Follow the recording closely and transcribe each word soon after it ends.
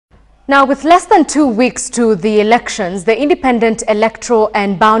Now, with less than 2 weeks to the elections, the Independent Electoral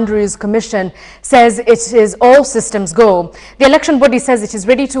and Boundaries Commission says it is all systems go. The election body says it is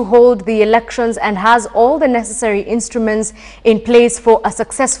ready to hold the elections and has all the necessary instruments in place for a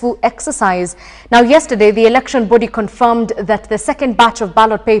successful exercise. Now, yesterday, the election body confirmed that the second batch of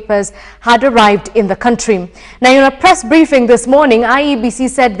ballot papers had arrived in the country. Now, in a press briefing this morning, IEBC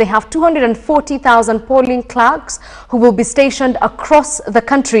said they have 240,000 polling clerks who will be stationed across the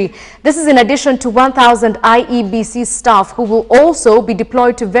country. This is in addition to 1,000 IEBC staff who will also be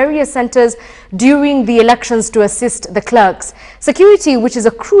deployed to various centers during the elections to assist the clerks. Security, which is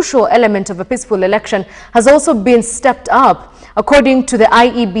a crucial element of a peaceful election, has also been stepped up. According to the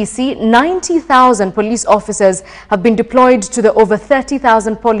IEBC, 90,000 police officers have been deployed to the over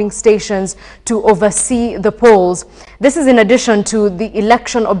 30,000 polling stations to oversee the polls. This is in addition to the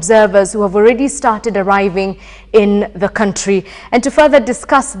election observers who have already started arriving in the country. And to further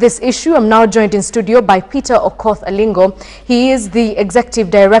discuss this issue, I'm now joined in studio by Peter Okoth Alingo. He is the Executive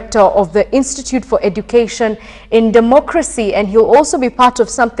Director of the Institute for Education in Democracy, and he'll also be part of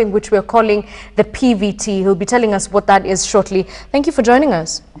something which we're calling the PVT. He'll be telling us what that is shortly. Thank you for joining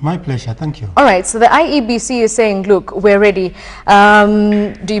us. My pleasure, thank you. All right, so the IEBC is saying, look, we're ready.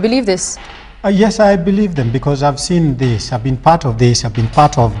 Do you believe this? Yes, I believe them because I've seen this, I've been part of this, I've been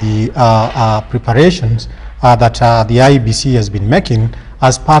part of the preparations that the IEBC has been making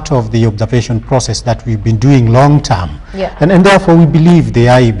as part of the observation process that we've been doing long term. Yeah. And therefore we believe the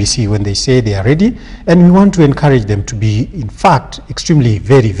IEBC when they say they are ready, and we want to encourage them to be, in fact, extremely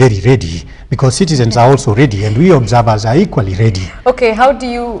very, very ready, because citizens are also ready and we observers are equally ready. Okay, how do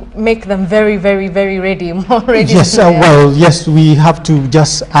you make them very, very, very ready, more ready? Yes, well, yes, we have to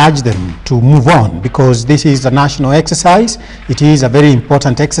just urge them to move on, because this is a national exercise. It is a very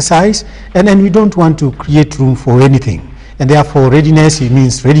important exercise, and we don't want to create room for anything. And therefore, readiness, it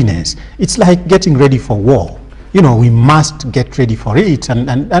means readiness. It's like getting ready for war. You know, we must get ready for it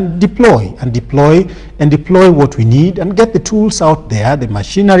and deploy what we need and get the tools out there, the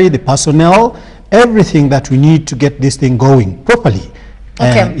machinery, the personnel, everything that we need to get this thing going properly.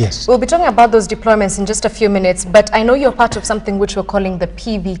 Okay, yes. We'll be talking about those deployments in just a few minutes, but I know you're part of something which we're calling the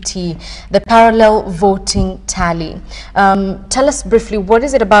PVT, the Parallel Voting Tally. Tell us briefly, what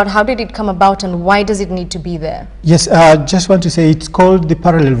is it about, how did it come about, and why does it need to be there? Yes, just want to say it's called the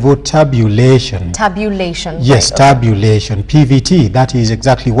Parallel Vote Tabulation. Tabulation. Yes, right, tabulation, okay. PVT, that is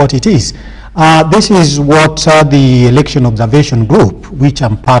exactly what it is. This is what the Election Observation Group, which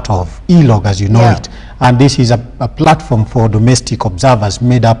I'm part of, Elog as you know it, and this is a platform for domestic observers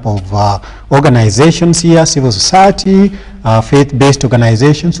made up of organizations here, civil society, faith-based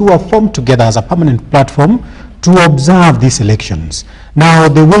organizations who are formed together as a permanent platform to observe these elections. Now,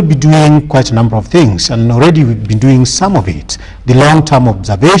 they will be doing quite a number of things, and already we've been doing some of it. The long-term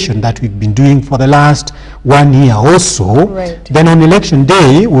observation that we've been doing for the last 1 year or so. Right. Then on election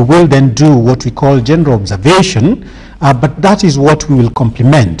day, we will then do what we call general observation, but that is what we will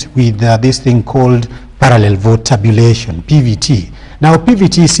complement with this thing called parallel vote tabulation, PVT. Now,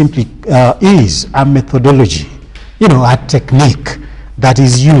 PVT simply is a methodology, you know, a technique that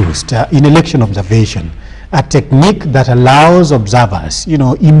is used in election observation, a technique that allows observers, you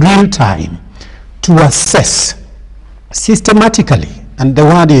know, in real time to assess systematically, and the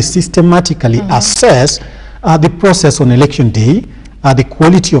word is systematically assess the process on election day, the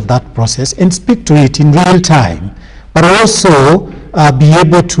quality of that process, and speak to it in real time, but also be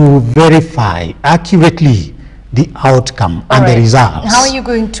able to verify accurately the outcome and the results. How are you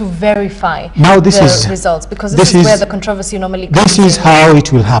going to verify the results? Because this is where the controversy normally comes. This is how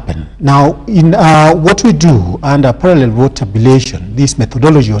it will happen. Now, in what we do under parallel vote tabulation, this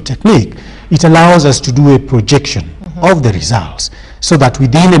methodology or technique, it allows us to do a projection of the results, so that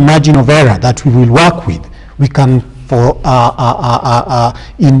within a margin of error that we will work with, we can, for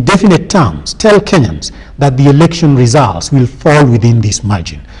in definite terms, tell Kenyans that the election results will fall within this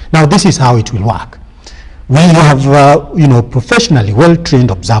margin. Now, this is how it will work. We have, you know, professionally well-trained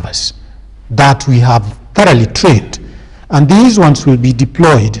observers that we have thoroughly trained, and these ones will be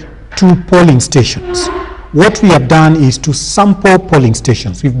deployed to polling stations. What we have done is to sample polling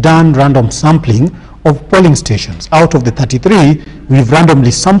stations. We've done random sampling of polling stations. Out of the 33, we've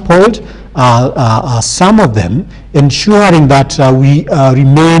randomly sampled some of them, ensuring that we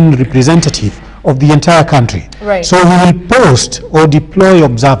remain representative of the entire country. Right. So we will post or deploy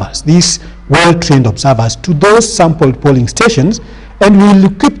observers, these well-trained observers, to those sampled polling stations, and we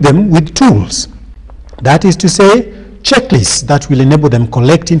will equip them with tools. That is to say, checklists that will enable them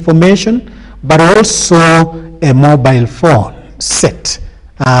collect information, but also a mobile phone set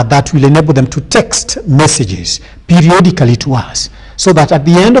that will enable them to text messages periodically to us. so that at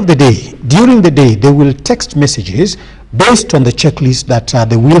the end of the day, during the day, they will text messages based on the checklist that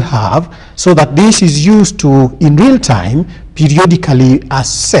they will have, so that this is used to, in real time, periodically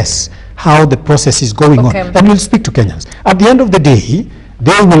assess how the process is going on. And we'll speak to Kenyans. At the end of the day,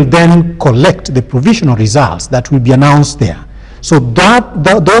 they will then collect the provisional results that will be announced there. So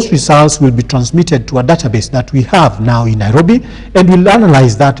those results will be transmitted to a database that we have now in Nairobi, and we'll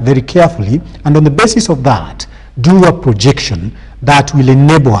analyze that very carefully, and on the basis of that, do a projection that will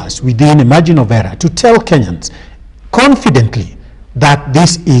enable us, within a margin of error, to tell Kenyans confidently that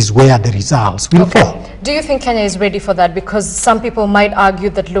this is where the results will fall. Do you think Kenya is ready for that? Because some people might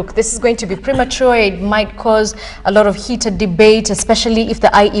argue that, look, this is going to be premature. It might cause a lot of heated debate, especially if the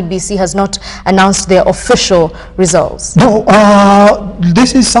IEBC has not announced their official results. No,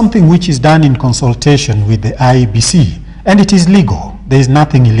 this is something which is done in consultation with the IEBC, and it is legal. There is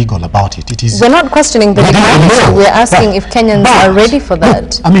nothing illegal about it. It is. We're not questioning the legality. We're asking if Kenyans are ready for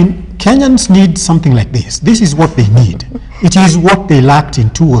that. Look, I mean, Kenyans need something like this. This is what they need. It is what they lacked in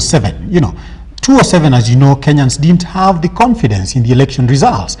 2007. 2007, as you know, Kenyans didn't have the confidence in the election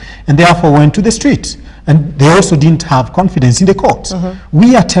results, and therefore went to the streets. And they also didn't have confidence in the courts.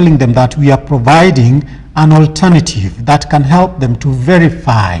 We are telling them that we are providing an alternative that can help them to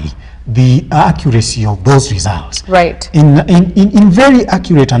verify the accuracy of those results. Right. In very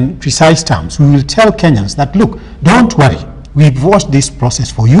accurate and precise terms, we will tell Kenyans that, look, don't worry. We've watched this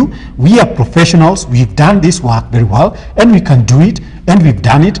process for you. We are professionals. We've done this work very well, and we can do it, and we've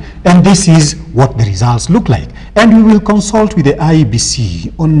done it, and this is what the results look like. And we will consult with the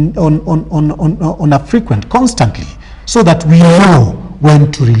IEBC on a frequent, constantly, so that we know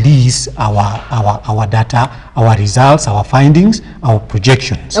when to release our data, our results, our findings, our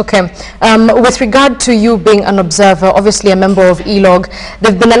projections. Okay. With regard to you being an observer, obviously a member of Elog,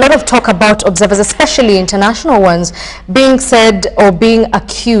 there's been a lot of talk about observers, especially international ones, being said or being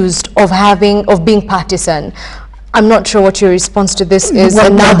accused of being partisan. I'm not sure what your response to this is,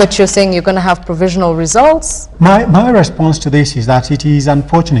 and now that you're saying you're going to have provisional results. My response to this is that it is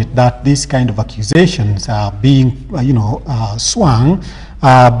unfortunate that these kind of accusations are being, swung,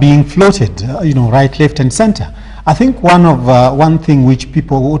 being floated, right, left, and center. I think one thing which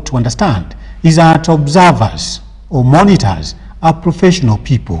people ought to understand is that observers or monitors are professional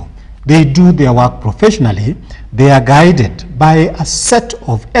people. They do their work professionally. They are guided by a set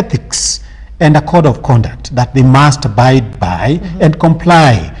of ethics and a code of conduct that they must abide by and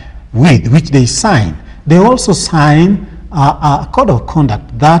comply with, which they sign. They also sign a code of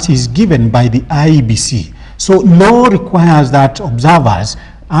conduct that is given by the IEBC. So law requires that observers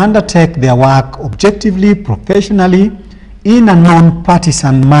undertake their work objectively, professionally, in a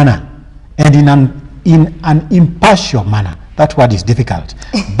non-partisan manner, and in an impartial manner. That word is difficult,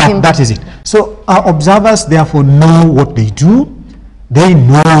 but that is it. So our observers therefore know what they do. They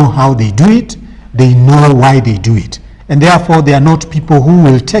know how they do it, they know why they do it, and therefore they are not people who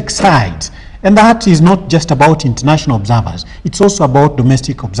will take sides. And that is not just about international observers, it's also about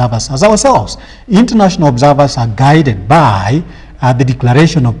domestic observers as ourselves. International observers are guided by the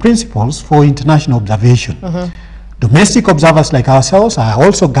Declaration of Principles for International Observation. Domestic observers like ourselves are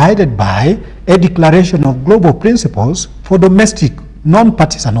also guided by a Declaration of Global Principles for domestic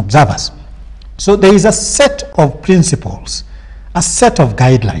non-partisan observers. So there is a set of principles, a set of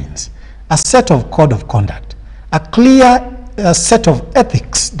guidelines, a set of code of conduct, a clear set of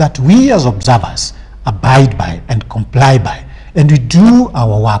ethics that we as observers abide by and comply by, and we do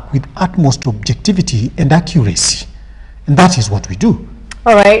our work with utmost objectivity and accuracy, and that is what we do.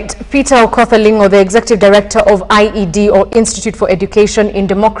 All right. Peter Okothalingo, the Executive Director of IED, or Institute for Education in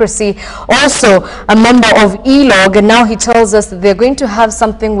Democracy, also a member of Elog, and now he tells us that they're going to have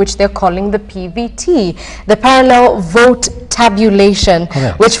something which they're calling the PVT, the Parallel Vote Tabulation,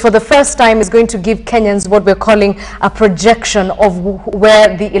 which for the first time is going to give Kenyans what we're calling a projection of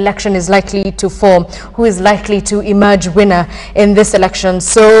where the election is likely to fall, who is likely to emerge winner in this election.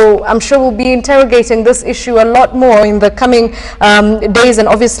 So I'm sure we'll be interrogating this issue a lot more in the coming days, and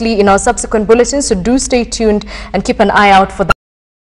obviously in our subsequent bulletins, so do stay tuned and keep an eye out for that.